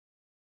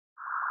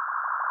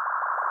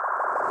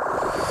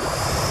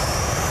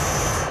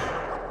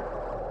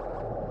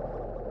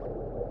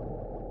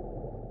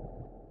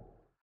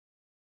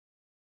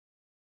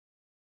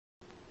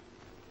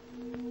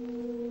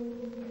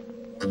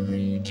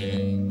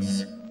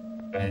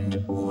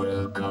and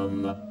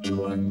welcome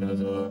to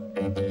another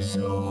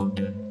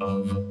episode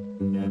of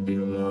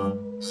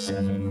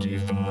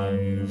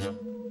NEBULA-75.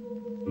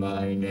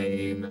 My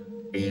name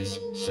is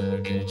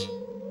Circuit.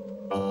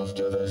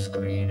 After the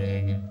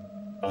screening,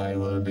 I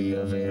will be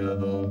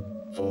available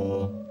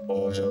for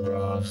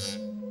autographs.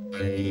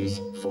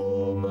 Please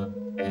form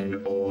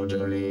an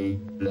orderly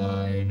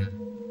line.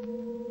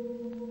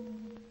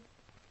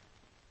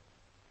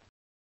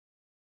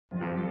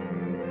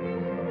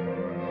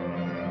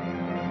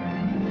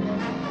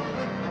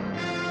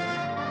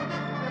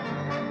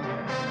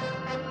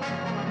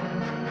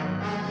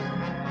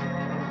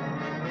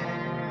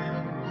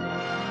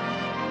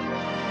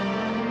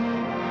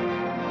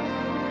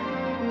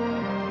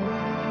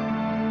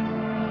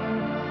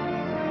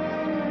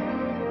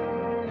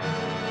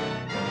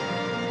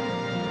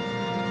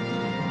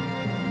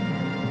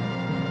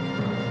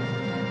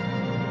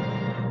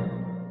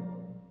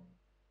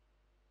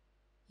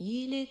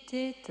 Il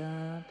était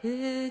un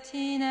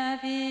petit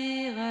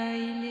navire,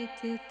 il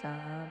était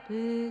un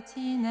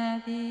petit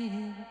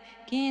navire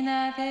qui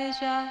n'avait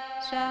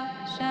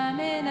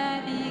jamais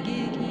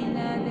navigué, qui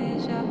n'avait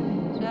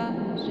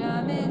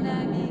jamais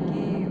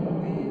navigué.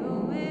 Ohé,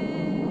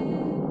 ohé.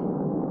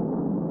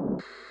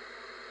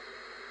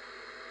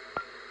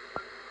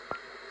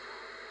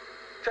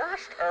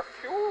 Just a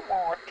few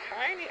more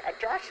tiny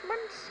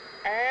adjustments,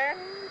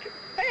 and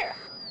there.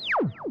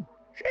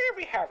 There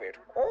we have it,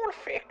 all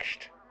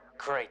fixed.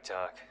 Great,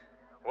 Doc.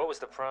 What was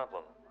the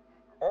problem?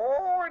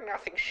 Oh,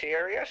 nothing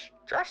serious.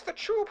 Just the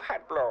tube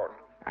had blown.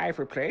 I've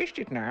replaced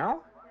it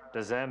now.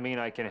 Does that mean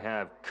I can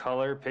have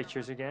color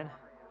pictures again?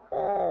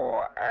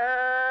 Oh,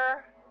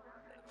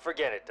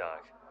 Forget it,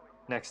 Doc.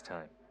 Next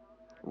time.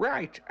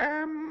 Right,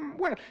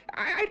 well,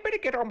 I'd better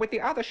get on with the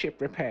other ship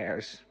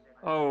repairs.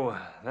 Oh,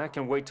 that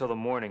can wait till the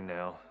morning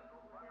now.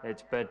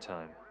 It's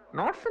bedtime.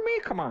 Not for me,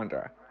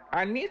 Commander.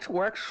 I need to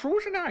work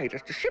through the night,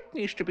 as the ship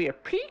needs to be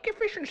at peak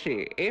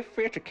efficiency if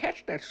we're to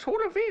catch that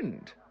solar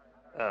wind.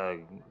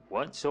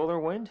 What solar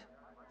wind?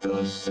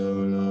 The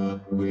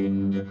solar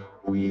wind,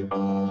 we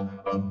are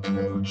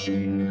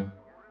approaching.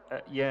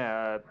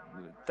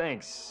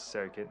 Thanks,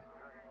 Circuit.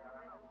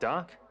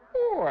 Doc?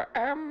 Oh,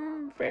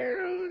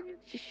 well,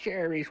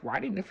 Sherry's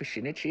one in the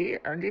vicinity,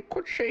 and it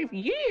could save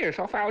years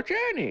off our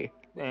journey.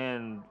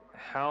 And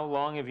how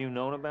long have you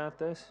known about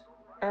this?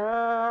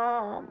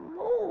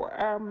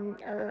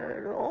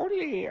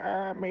 Only,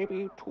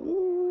 maybe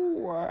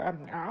 2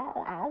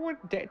 hour,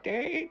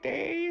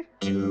 day.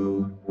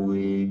 2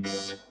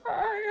 weeks.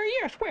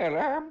 Yes,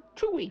 well,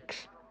 2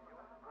 weeks.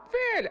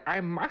 Well, I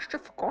must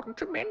have forgotten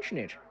to mention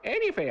it.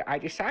 Anyway, I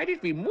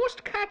decided we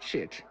must catch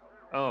it.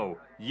 Oh,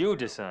 you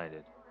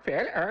decided.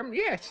 Well,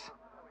 yes.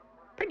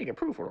 Pending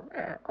approval,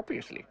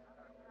 obviously.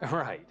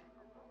 Right.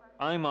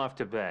 I'm off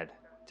to bed.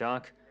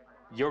 Doc,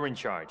 you're in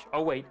charge.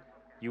 Oh, wait,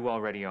 you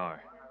already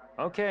are.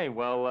 Okay,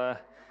 well,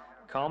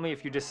 call me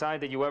if you decide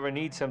that you ever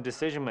need some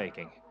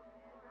decision-making.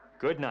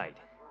 Good night.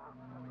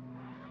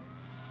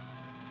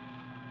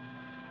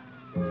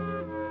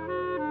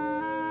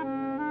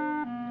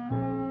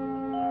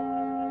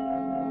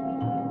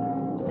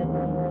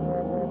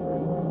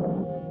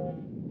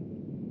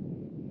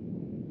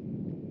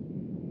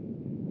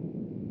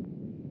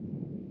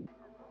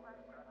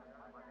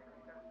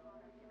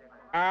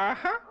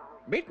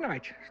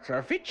 Midnight.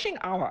 The witching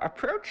hour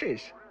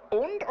approaches.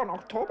 And on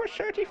October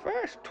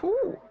 31st,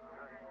 too.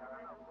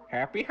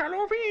 Happy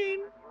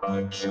Halloween!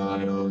 A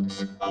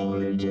child's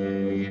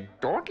holiday.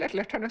 Don't let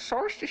Lieutenant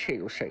Solstice hear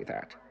you say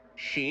that.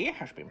 She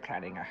has been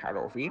planning a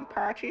Halloween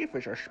party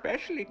with a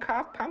specially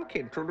carved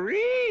pumpkin to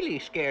really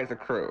scare the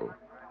crew.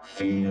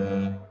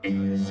 Fear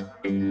is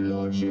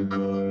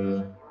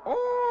illogical.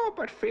 Oh,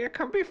 but fear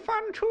can be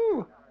fun,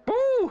 too.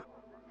 Boo!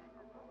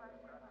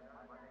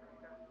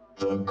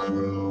 The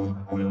crew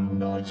will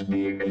not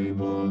be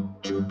able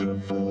to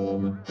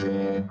perform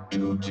their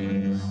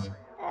duties.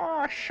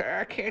 Oh,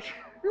 Circuit,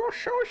 you're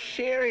so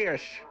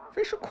serious.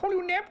 We should call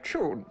you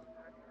Neptune.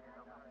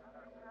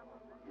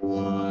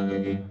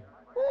 Why?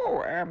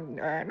 Oh,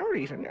 no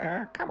reason.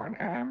 Come on,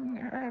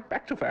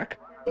 back to work.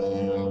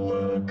 All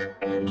work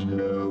and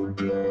no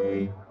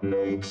play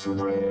makes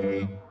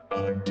Ray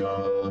a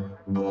dull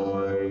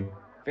boy.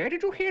 Where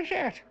did you hear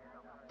that?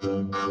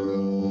 The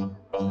crew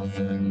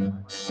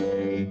often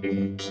say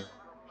it.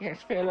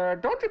 Yes, well,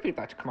 don't repeat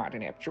that, Commander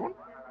Neptune.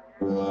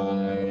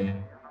 Why?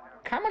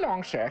 Come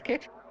along,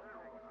 Circuit.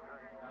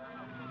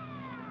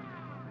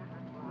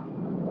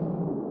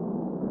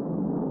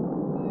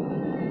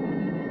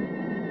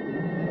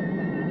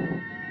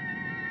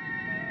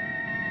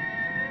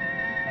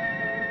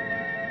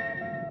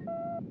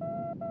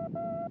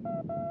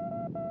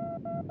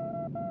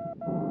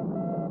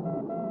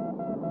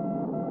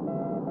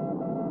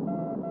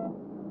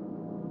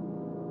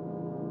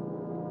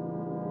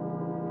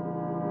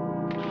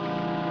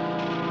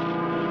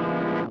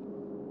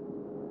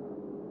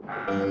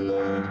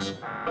 Alert,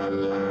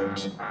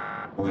 alert.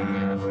 We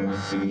have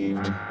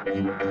received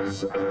an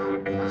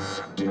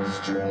SOS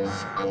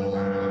distress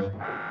call.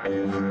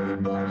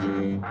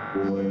 Everybody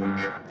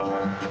wake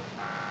up.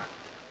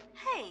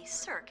 Hey,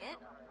 Circuit?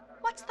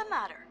 What's the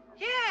matter?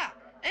 Yeah,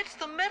 it's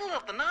the middle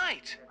of the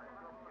night.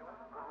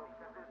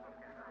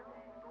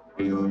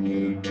 You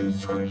need to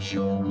switch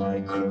your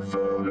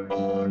microphone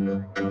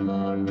on,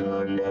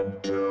 Commander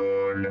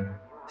Neptune.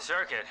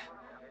 Circuit,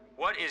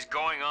 what is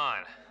going on?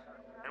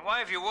 And why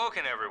have you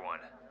woken everyone?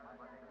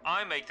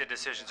 I make the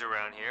decisions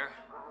around here.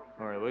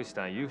 Or at least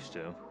I used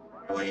to.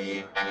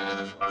 We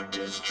have a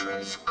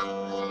distress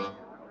call.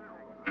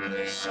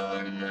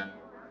 Listen.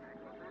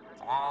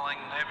 Calling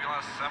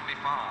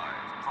Nebula-75.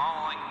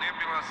 Calling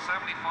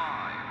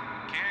Nebula-75.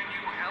 Can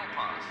you help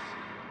us?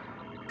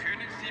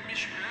 Können Sie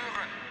mich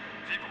hören?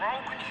 Wir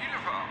brauchen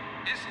Hilfe.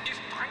 Es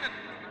ist dringend.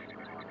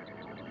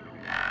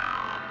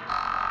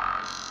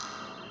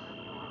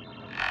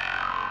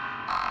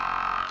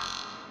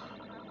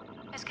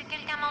 Est-ce que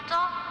quelqu'un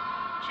m'entend?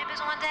 J'ai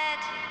besoin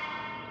d'aide.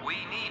 We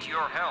need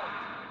your help.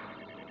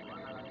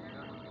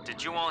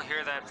 Did you all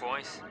hear that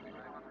voice?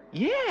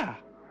 Yeah.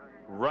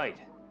 Right.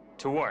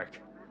 To work.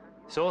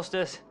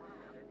 Solstice,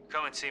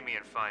 come and see me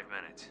in 5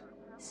 minutes.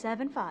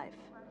 7-5.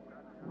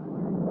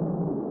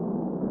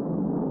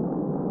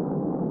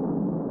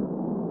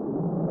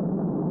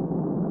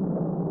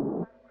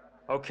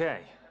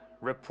 Okay.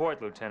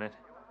 Report, Lieutenant.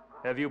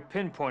 Have you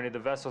pinpointed the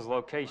vessel's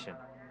location?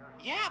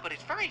 Yeah, but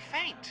it's very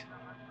faint.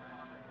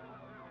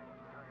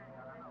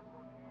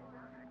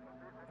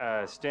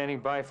 Standing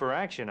by for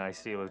action, I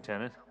see,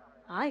 Lieutenant.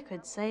 I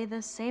could say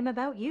the same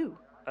about you.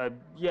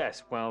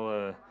 Yes,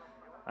 well,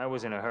 I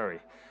was in a hurry.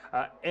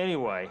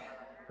 Anyway,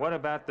 what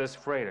about this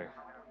freighter?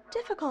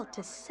 Difficult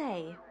to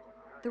say.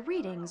 The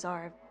readings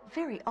are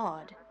very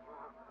odd.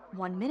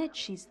 1 minute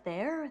she's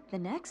there, the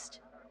next,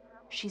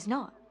 she's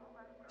not.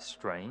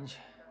 Strange.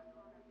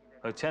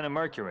 Lieutenant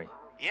Mercury,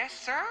 Yes,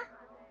 sir?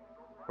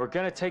 we're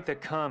gonna take the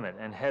Comet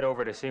and head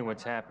over to see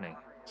what's happening.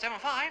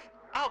 7-5,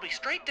 I'll be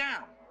straight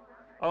down.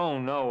 Oh,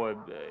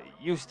 no,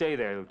 you stay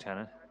there,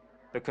 Lieutenant.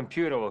 The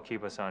computer will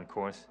keep us on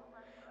course.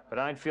 But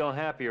I'd feel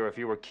happier if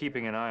you were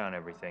keeping an eye on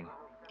everything.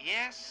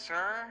 Yes,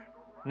 sir.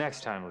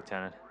 Next time,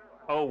 Lieutenant.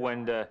 Oh,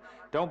 and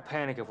don't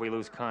panic if we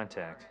lose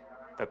contact.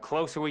 The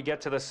closer we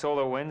get to the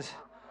solar winds,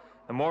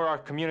 the more our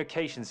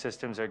communication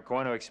systems are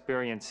going to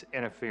experience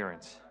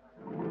interference.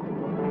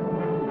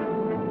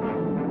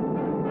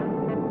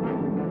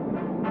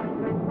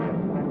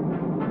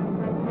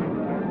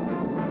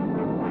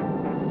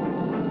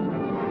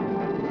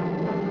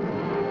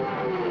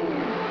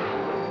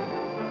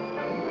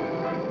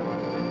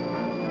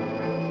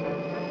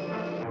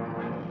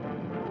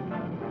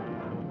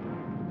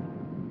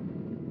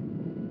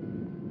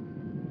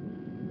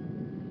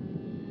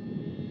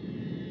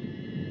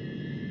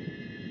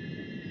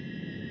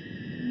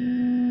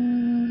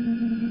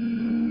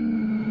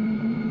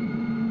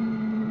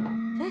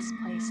 This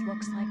place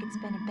looks like it's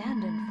been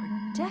abandoned for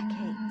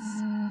decades.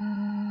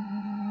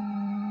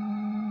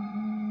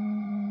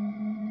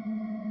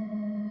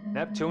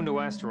 Neptune to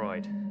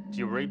asteroid. Do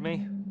you read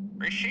me?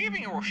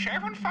 Receiving your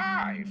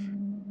 7-5.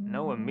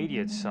 No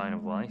immediate sign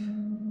of life.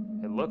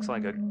 It looks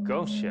like a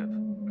ghost ship.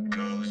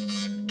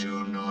 Ghosts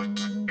do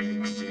not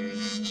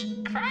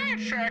exist. Quiet,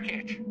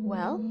 Circuit.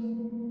 Well,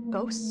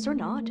 ghosts or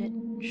not, it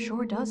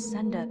sure does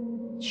send a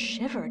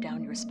shiver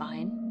down your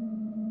spine.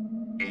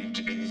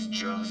 It is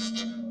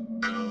just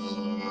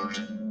cold.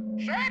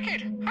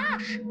 Circuit,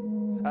 hush!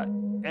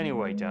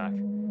 Anyway, Doc.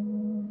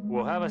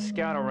 We'll have a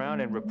scout around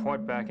and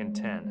report back in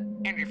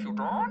 10. And if you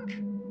don't?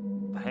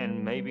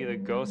 Then maybe the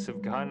ghosts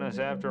have gotten us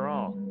after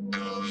all.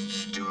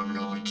 Ghosts do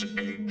not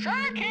exist.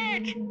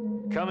 Circuit!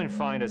 Come and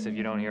find us if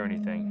you don't hear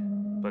anything.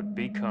 But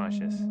be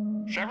cautious.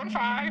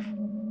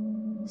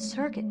 7-5.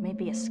 Circuit may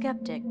be a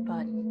skeptic,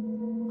 but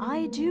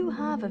I do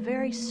have a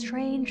very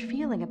strange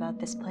feeling about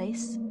this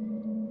place.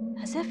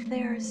 As if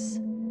there's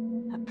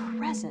a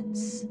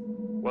presence.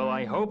 Well,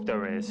 I hope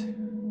there is.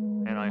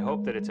 And I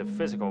hope that it's a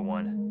physical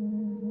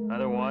one.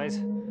 Otherwise,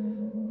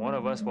 one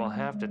of us will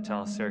have to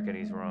tell Circuit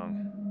he's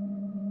wrong.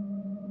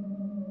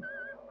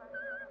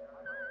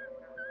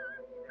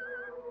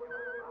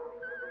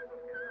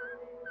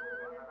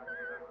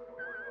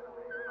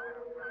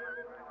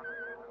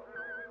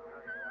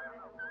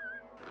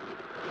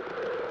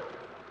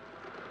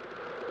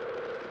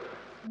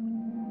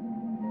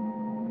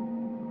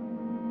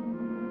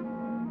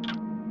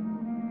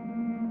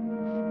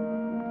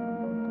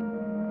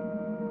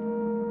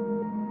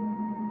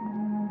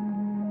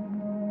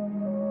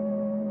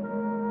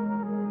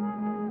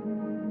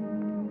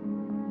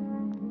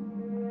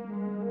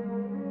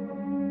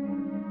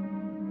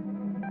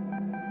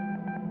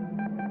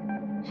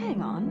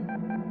 Hang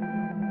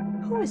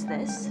on. Who is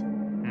this?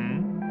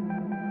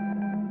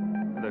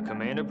 The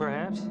commander,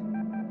 perhaps?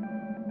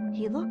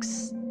 He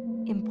looks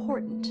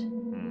important.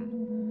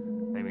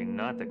 Maybe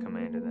not the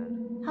commander,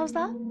 then. How's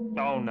that?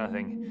 Oh,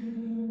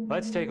 nothing.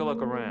 Let's take a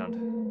look around.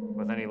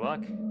 With any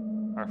luck,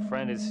 our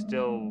friend is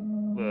still,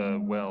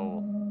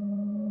 well,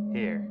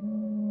 here.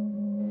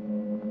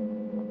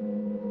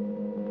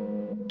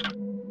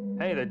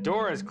 Hey, the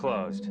door is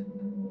closed.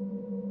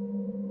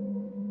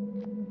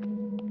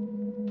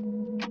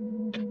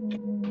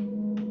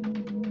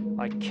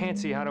 I can't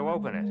see how to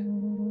open it.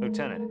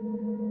 Lieutenant,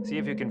 See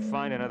if you can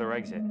find another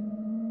exit.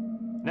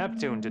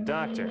 Neptune to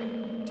Doctor.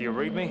 Do you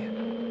read me?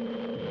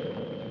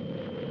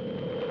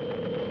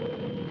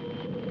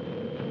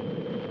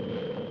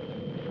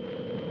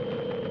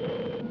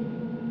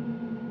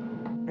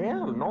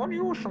 Well, no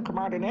news from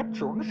Commander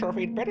Neptune, so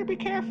we'd better be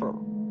careful.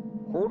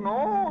 Who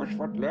knows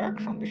what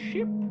lurks on the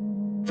ship?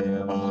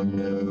 There are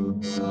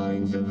no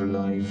signs of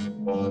life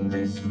on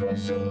this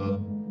vessel,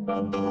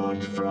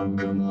 apart from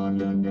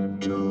Commander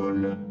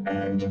Neptune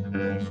and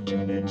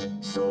Lieutenant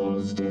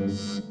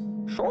Solstice.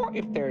 So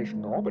if there's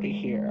nobody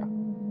here,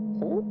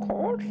 who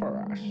called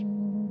for us?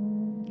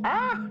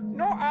 Ah,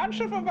 no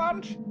answer for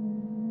once.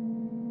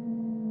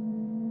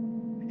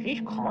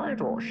 These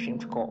corridors seem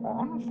to go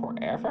on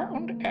forever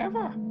and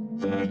ever.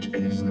 That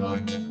is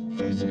not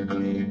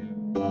physically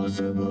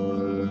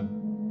possible.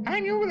 I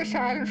knew the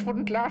silence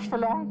wouldn't last for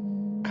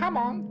long. Come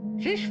on,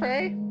 this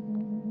way.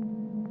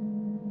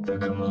 The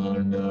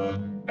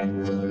Commander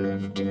and the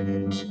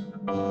Lieutenant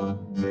are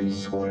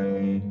this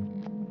way.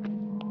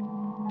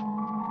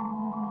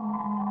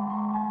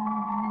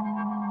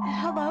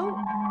 Hello?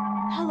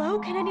 Hello?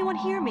 Can anyone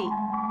hear me?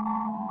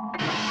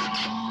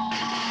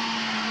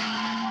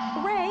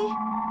 Ray?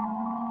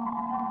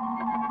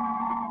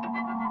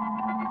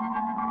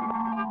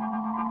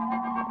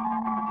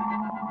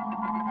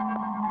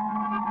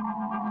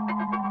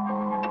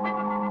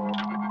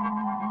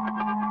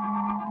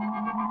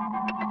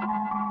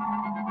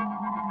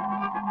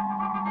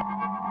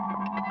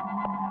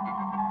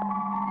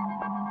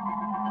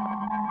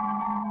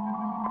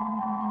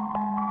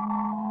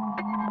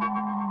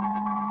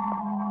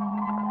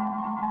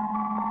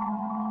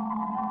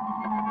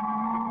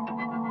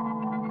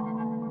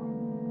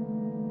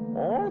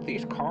 All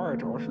these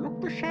corridors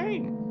look the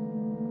same.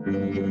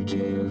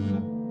 Negative.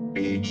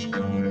 Each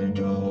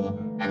corridor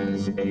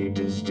has a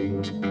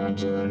distinct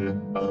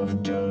pattern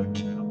of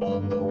dirt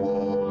on the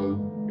wall.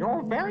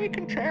 You're very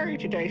contrary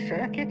today,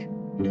 Circuit.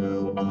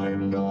 No,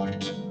 I'm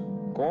not.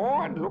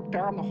 Go and look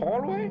down the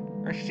hallway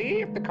and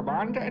see if the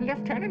Commander and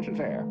Lieutenant are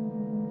there.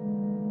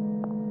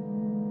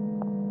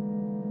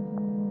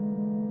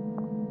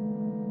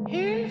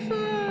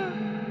 Hilfe!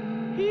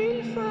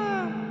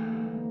 Hilfe!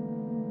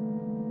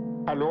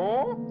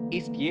 Hallo?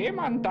 Ist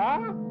jemand da?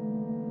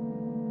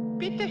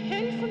 Bitte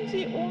helfen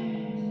Sie uns.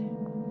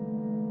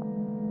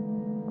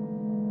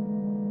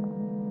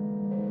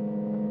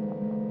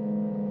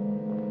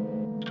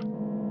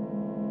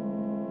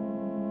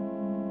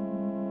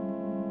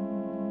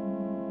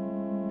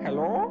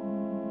 Hello?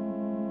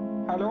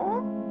 Hello?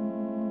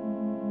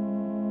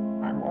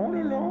 I'm all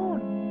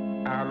alone.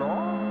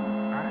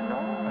 Alone?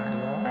 Alone?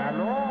 Alone?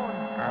 Alone?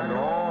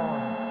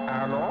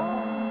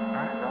 Alone?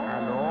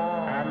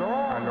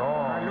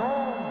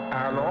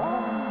 Alone?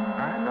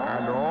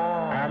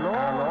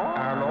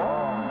 Alone?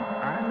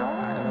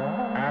 Alone?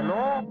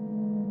 Alone?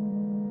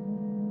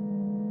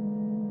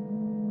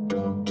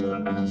 Dr.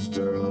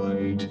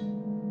 Asteroid,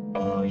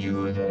 are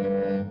you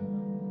there?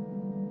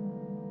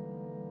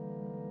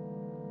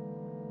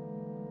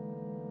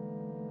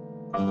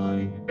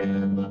 I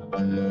am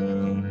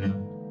alone.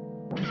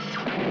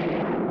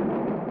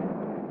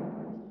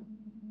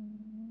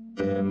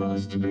 There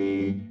must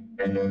be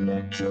an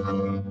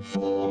electrical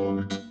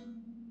fault.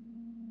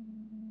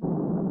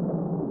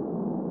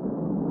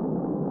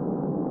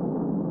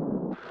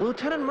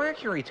 Lieutenant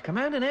Mercury to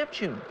Commander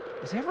Neptune.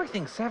 Is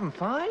everything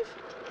 7-5?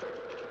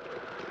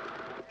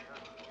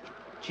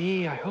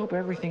 Gee, I hope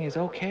everything is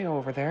okay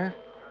over there.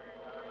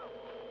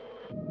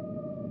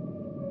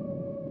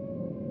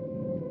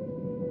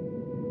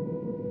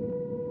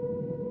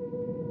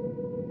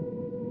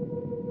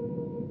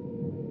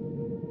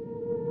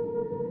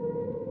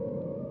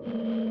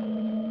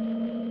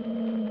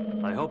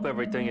 I hope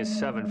everything is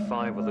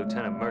 7-5 with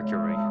Lieutenant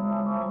Mercury.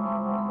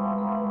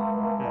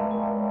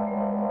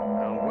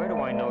 Now, where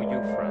do I know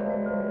you from?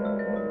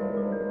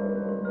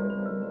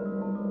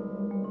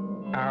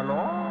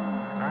 Alone?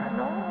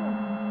 Alone?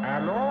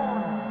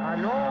 Alone?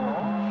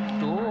 Alone?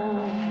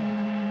 Doom?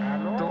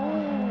 Alone?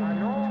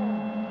 Alone?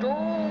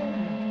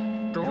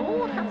 Doom?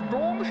 You have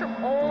doomed them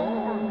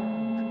all.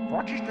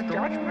 What is the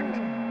judgment?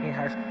 He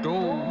has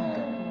doomed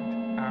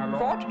them.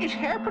 What is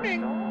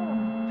happening?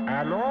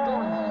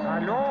 Alone?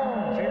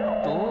 Alone?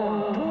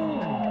 Doom? Doom?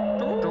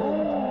 Doom?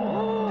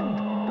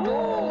 Doom?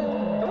 Doom?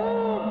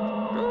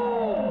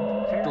 Doom?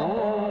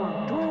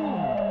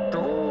 Doom?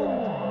 Doom?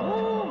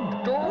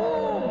 Doom? Doom?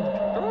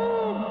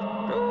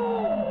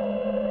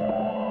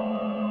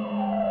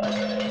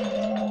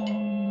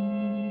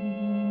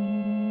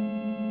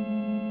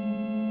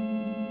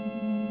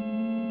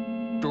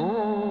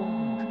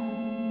 Doomed.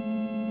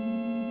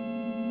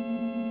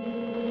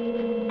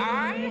 I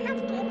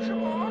have doomed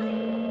them all?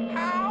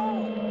 How?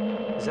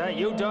 Is that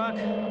you, Doc?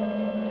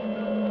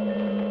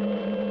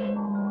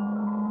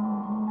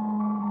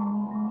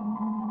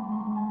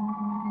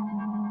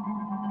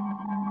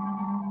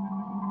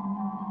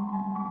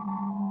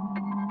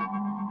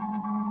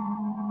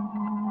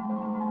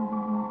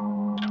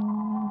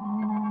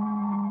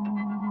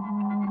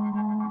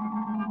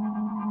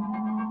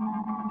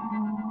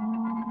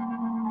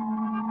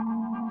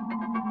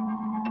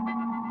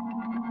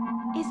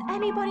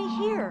 anybody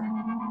here.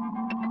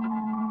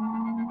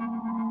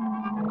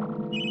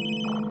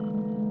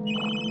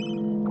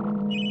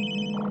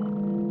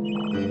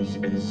 This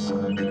is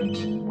Circuit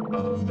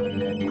of the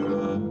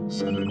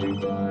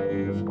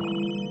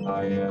Nebula-75.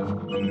 I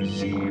have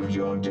received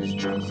your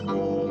distress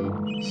call,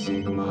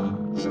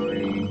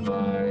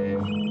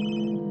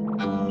 Sigma-35.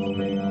 How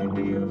may I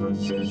be of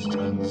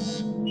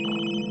assistance?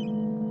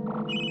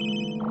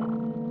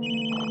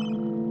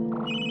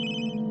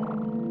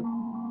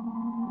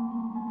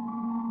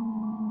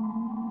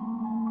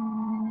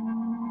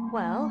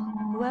 Well,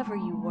 whoever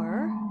you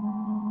were,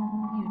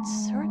 you'd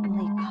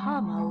certainly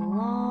come a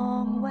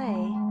long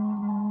way.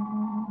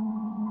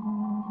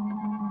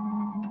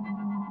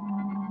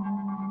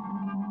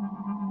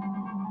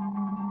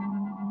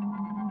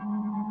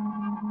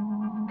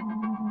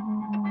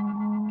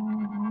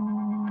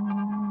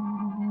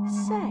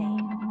 Say,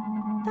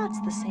 that's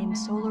the same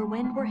solar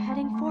wind we're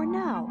heading for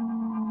now.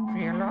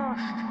 We're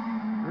lost.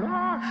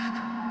 Lost.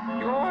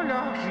 You're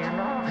lost. We're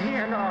lost.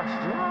 We're lost.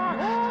 Lost.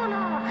 You're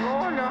lost.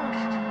 You're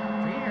lost.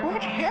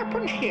 What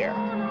happened here?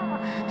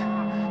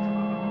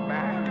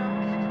 Back.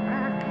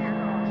 Back.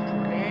 You're lost.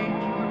 Too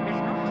late.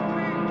 It's not too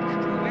late. It's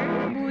too late.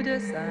 Au bout de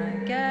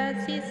 5 à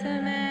 6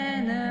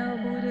 semaines, au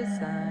bout de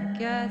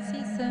 5 à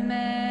 6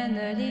 semaines,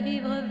 les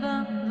vivres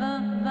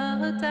 20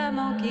 retas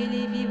manqués,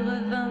 les vivres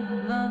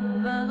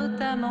 20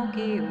 retas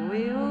manqués,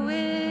 ohé,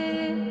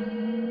 ohé.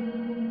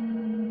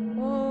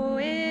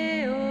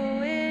 Ohé,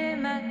 ohé,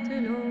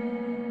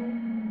 matelot,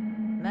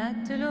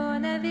 matelot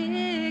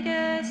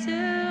navigue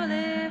sur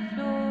les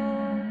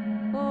flots.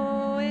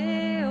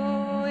 Ohé,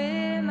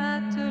 ohé,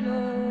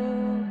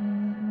 matelot,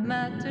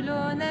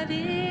 matelot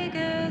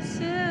navigue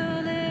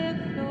sur les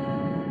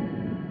flots.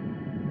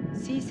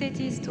 Si cette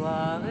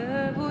histoire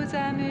vous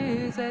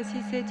amuse,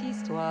 si cette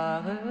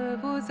histoire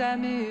vous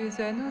amuse,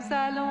 nous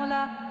allons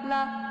la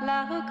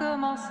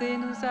recommencer,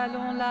 nous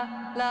allons la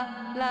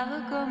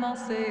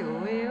recommencer,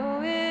 ohé,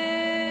 ohé.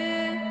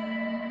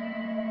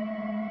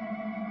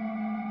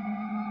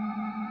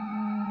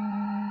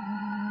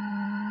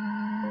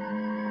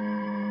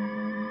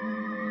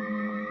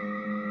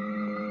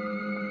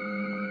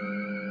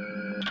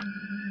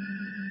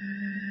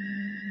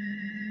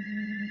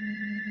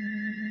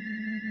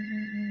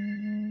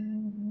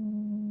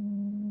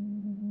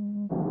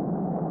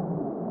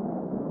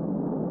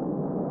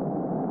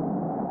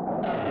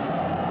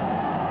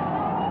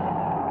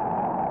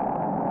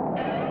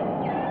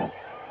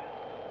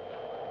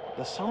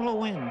 The solar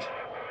wind.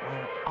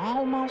 We're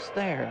almost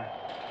there.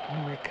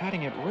 And we're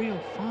cutting it real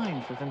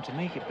fine for them to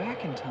make it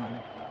back in time.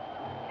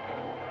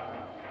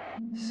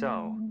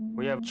 So,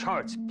 we have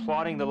charts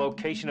plotting the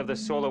location of the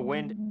solar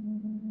wind,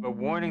 a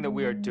warning that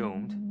we are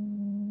doomed,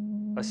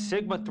 a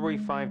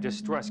Sigma-35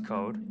 distress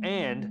code,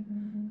 and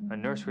a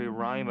nursery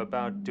rhyme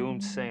about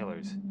doomed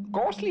sailors.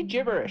 Ghostly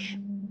gibberish.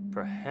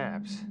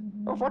 Perhaps.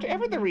 Of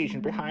whatever the reason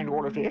behind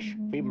all of this,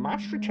 we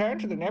must return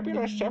to the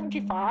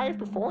Nebula-75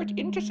 before it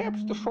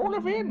intercepts the solar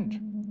wind.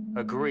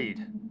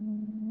 Agreed.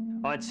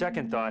 On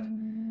second thought,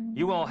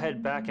 you all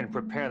head back and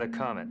prepare the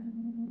comet.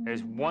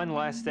 There's one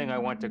last thing I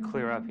want to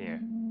clear up here.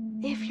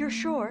 If you're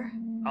sure.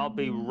 I'll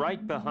be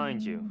right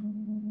behind you.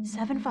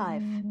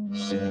 7-5.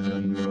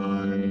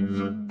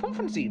 7-5.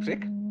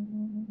 75.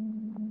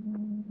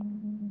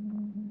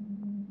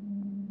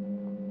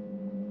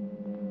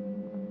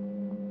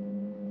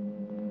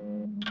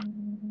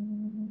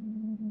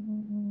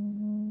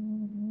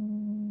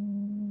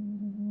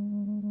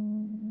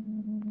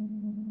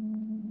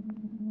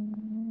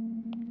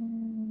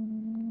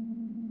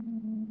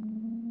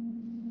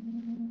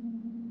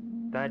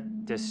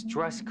 That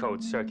distress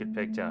code Circuit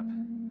picked up.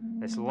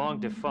 It's long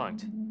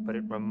defunct, but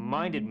it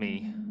reminded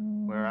me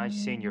where I've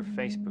seen your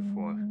face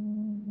before.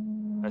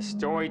 A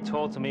story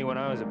told to me when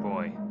I was a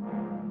boy.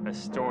 A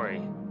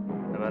story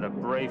about a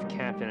brave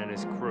captain and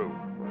his crew.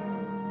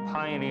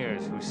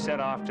 Pioneers who set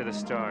off to the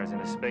stars in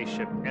the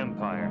spaceship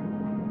Empire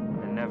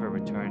and never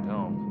returned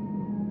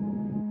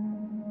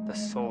home. The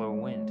solar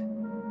wind.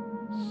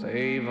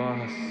 Save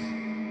us.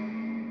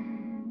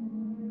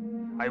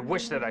 I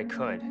wish that I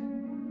could.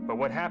 But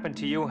what happened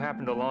to you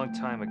happened a long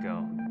time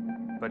ago.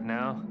 But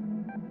now,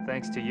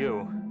 thanks to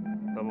you,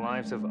 the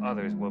lives of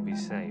others will be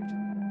saved.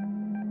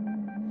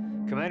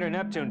 Commander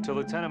Neptune to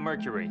Lieutenant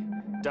Mercury.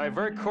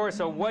 Divert course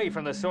away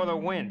from the solar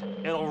wind.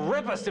 It'll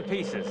rip us to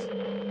pieces.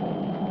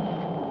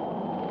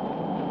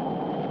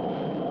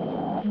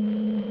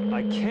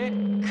 I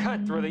can't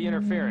cut through the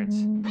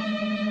interference.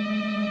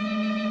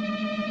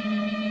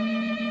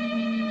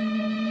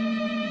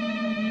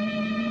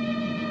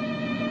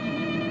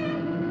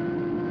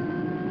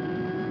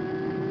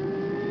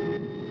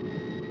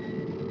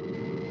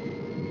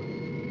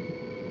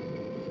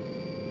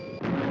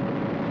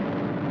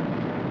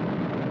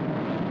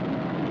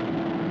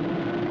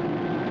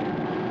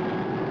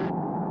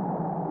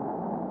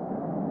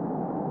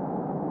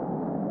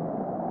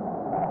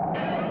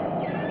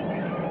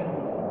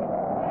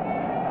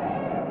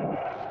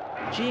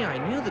 Gee, I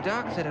knew the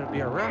doc said it would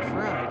be a rough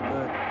ride,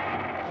 but...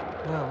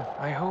 Well,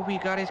 I hope he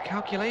got his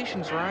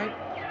calculations right.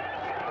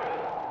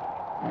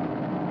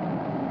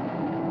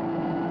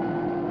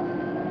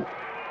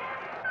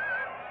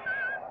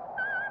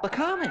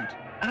 comet!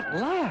 At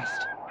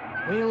last!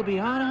 We'll be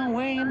on our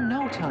way in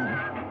no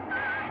time.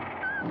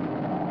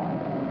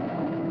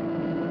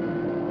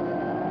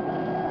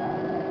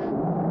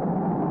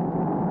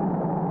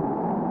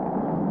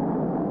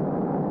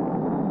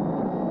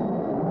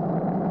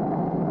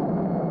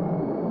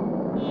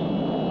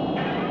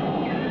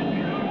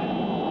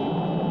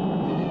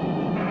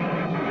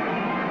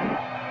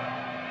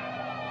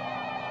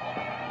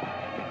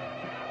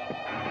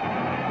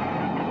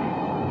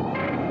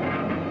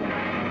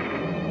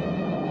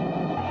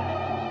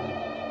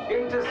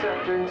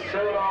 Intercepting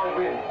sonar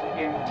wind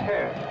in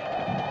 10,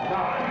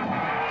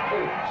 9,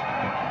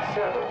 8,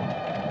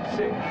 7,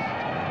 6,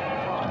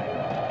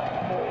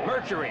 5, 4,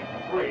 Mercury!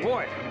 3,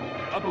 Abort!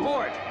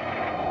 Abort!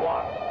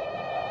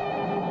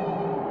 1.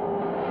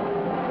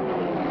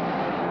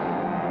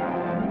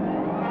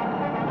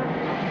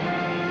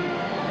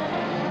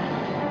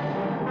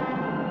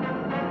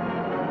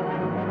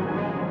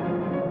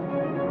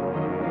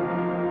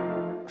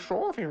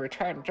 So we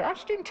returned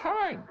just in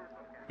time.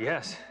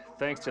 Yes,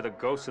 thanks to the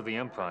ghosts of the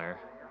Empire.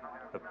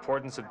 The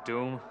portents of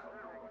doom,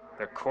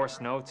 their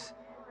course notes,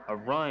 a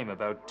rhyme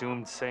about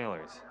doomed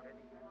sailors.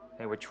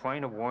 They were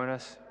trying to warn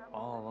us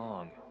all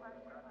along.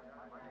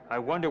 I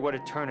wonder what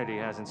eternity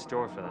has in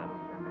store for them.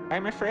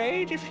 I'm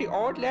afraid if the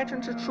old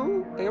legends are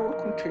true, they will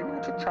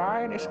continue to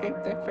try and escape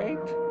their fate.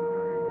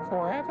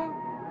 Forever.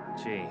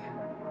 Gee,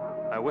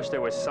 I wish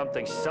there was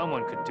something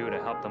someone could do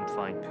to help them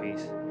find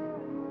peace.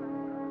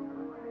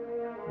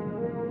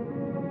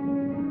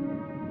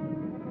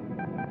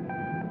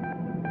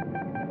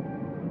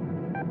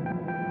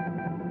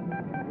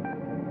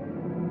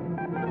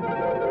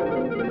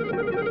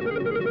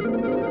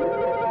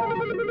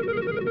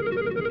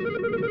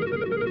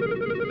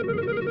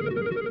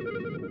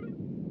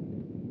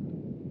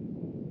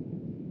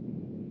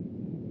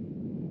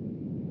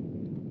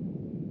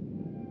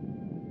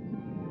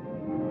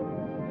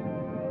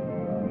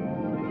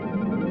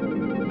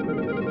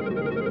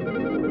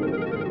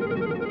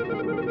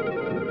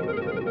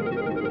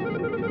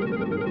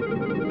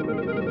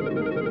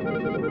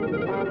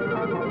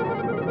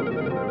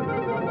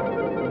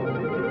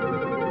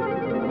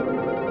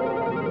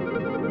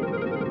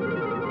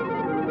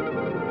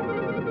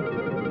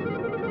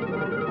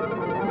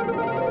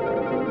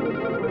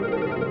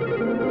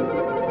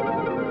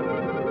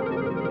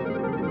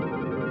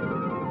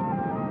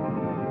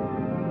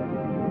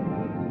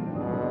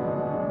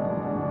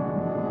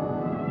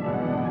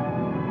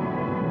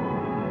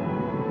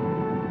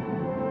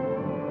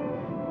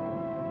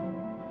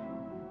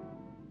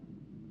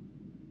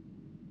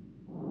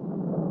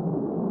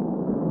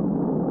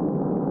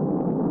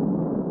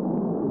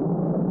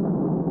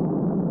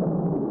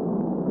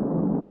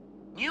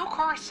 New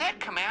car set,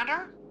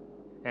 Commander.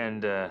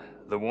 And,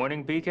 the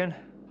warning beacon?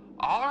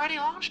 Already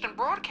launched and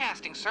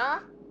broadcasting,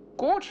 sir.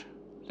 Good.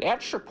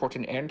 That should put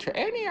an end to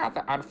any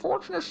other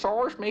unfortunate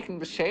souls making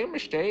the same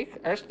mistake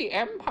as the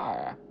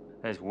Empire.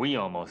 As we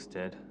almost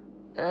did.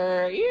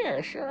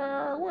 Yes,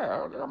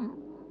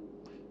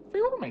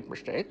 we all make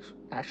mistakes,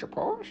 I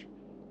suppose.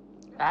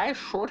 I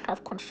should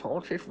have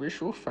consulted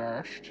with you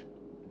first.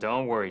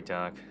 Don't worry,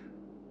 Doc.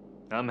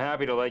 I'm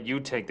happy to let you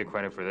take the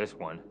credit for this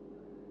one.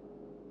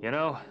 You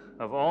know,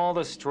 of all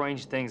the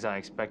strange things I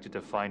expected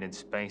to find in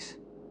space,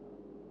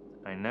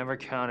 I never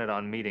counted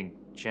on meeting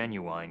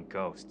genuine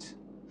ghosts.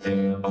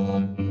 There are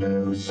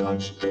no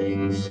such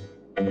things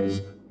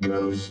as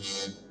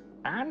ghosts.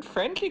 And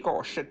friendly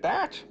ghosts at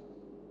that.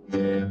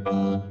 There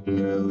are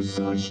no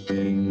such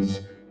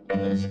things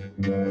as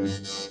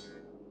ghosts.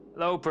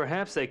 Though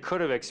perhaps they could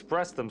have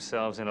expressed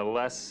themselves in a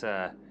less,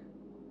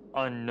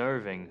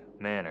 unnerving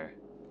manner.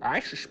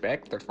 I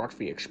suspect that what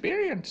we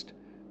experienced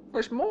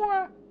was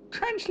more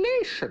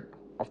translation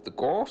of the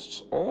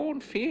ghost's own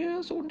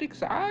fears and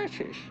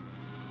anxieties.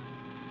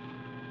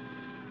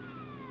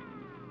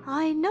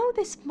 I know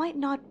this might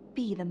not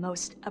be the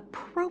most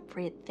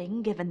appropriate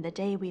thing given the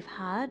day we've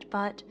had,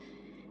 but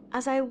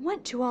as I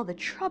went to all the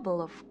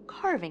trouble of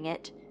carving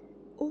it,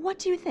 what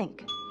do you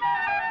think?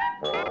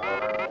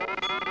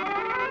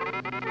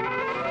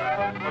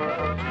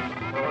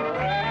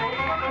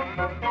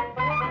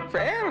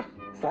 Well,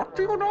 what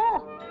do you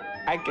know?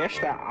 I guess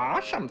there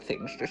are some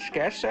things that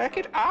scare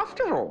Circuit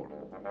after all.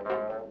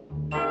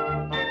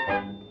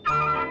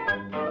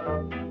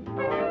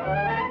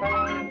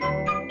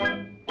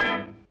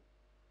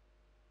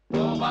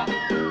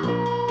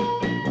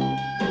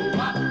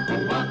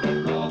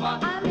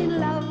 I'm in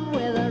love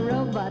with a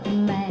robot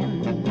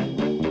man,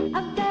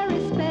 a very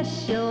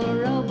special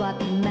robot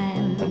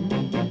man.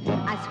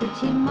 I switch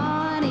him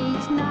on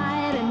each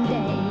night and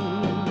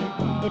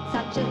day. It's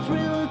such a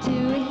thrill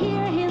to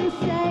hear him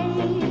say,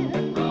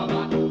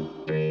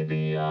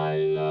 Baby, I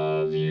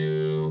love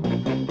you.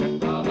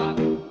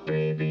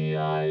 Baby,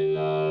 I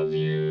love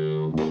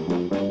you.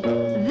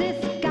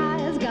 this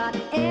guy's got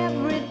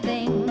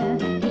everything.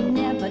 He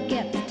never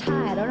gets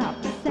tired or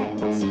upset.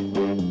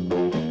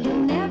 He'll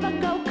never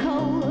go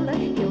cold,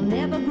 he'll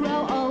never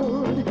grow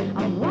old.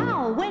 And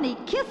wow, when he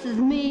kisses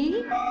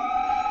me,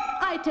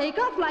 I take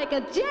off like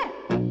a jet.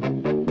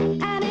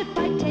 And if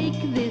I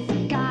take this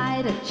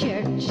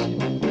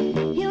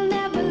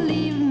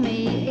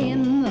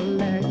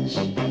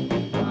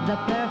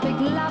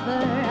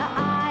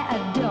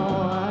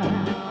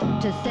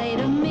to say